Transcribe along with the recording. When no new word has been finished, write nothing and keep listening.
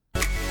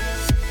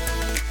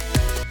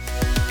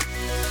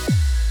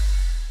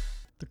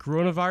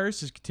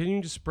coronavirus is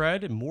continuing to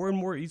spread and more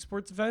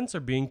esports events are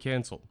being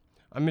canceled.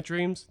 I'm Mitch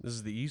Reams. This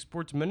is the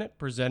Esports Minute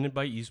presented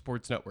by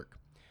Esports Network.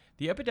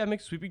 The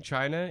epidemic sweeping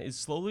China is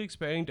slowly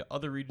expanding to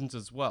other regions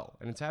as well,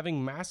 and it's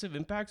having massive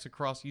impacts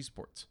across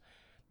esports.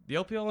 The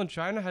LPL in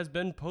China has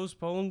been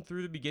postponed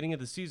through the beginning of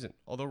the season,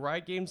 although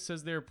Riot Games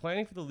says they are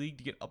planning for the league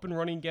to get up and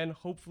running again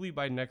hopefully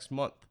by next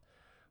month.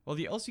 While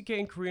the LCK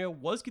in Korea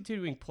was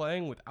continuing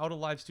playing without a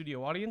live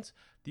studio audience,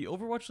 the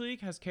Overwatch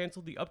League has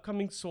canceled the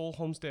upcoming Seoul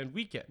homestand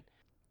weekend.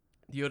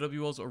 The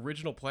OWL's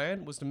original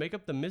plan was to make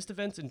up the missed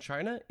events in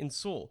China in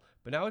Seoul,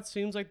 but now it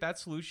seems like that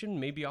solution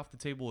may be off the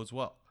table as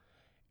well.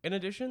 In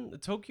addition, the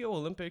Tokyo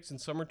Olympics in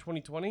summer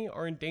 2020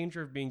 are in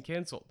danger of being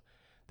canceled.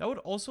 That would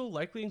also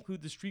likely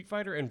include the Street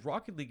Fighter and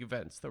Rocket League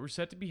events that were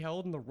set to be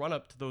held in the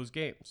run-up to those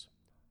games.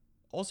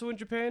 Also in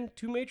Japan,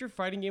 two major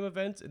fighting game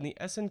events in the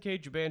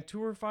SNK Japan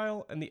Tour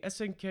File and the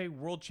SNK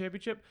World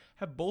Championship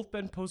have both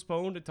been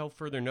postponed until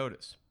further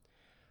notice.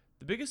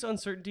 The biggest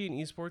uncertainty in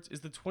esports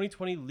is the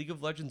 2020 League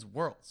of Legends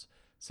Worlds.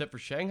 Set for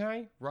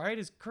Shanghai, Riot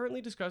is currently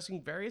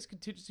discussing various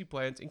contingency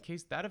plans in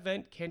case that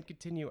event can't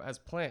continue as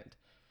planned.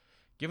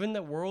 Given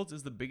that Worlds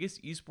is the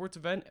biggest esports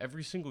event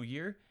every single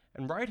year,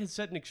 and Riot has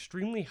set an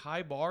extremely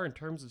high bar in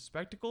terms of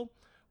spectacle,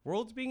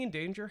 Worlds being in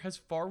danger has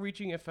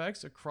far-reaching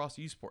effects across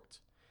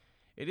esports.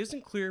 It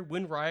isn't clear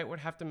when Riot would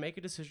have to make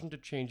a decision to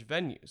change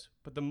venues,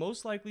 but the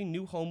most likely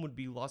new home would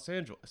be Los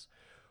Angeles.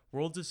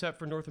 Worlds is set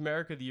for North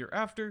America the year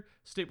after,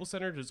 Staples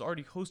Center has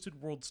already hosted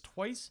Worlds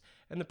twice,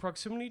 and the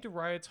proximity to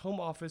Riot's home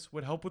office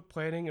would help with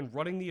planning and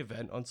running the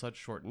event on such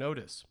short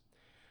notice.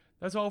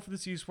 That's all for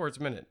this Esports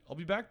Minute. I'll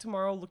be back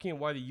tomorrow looking at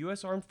why the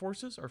US Armed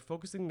Forces are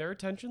focusing their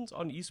attentions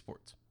on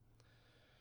esports.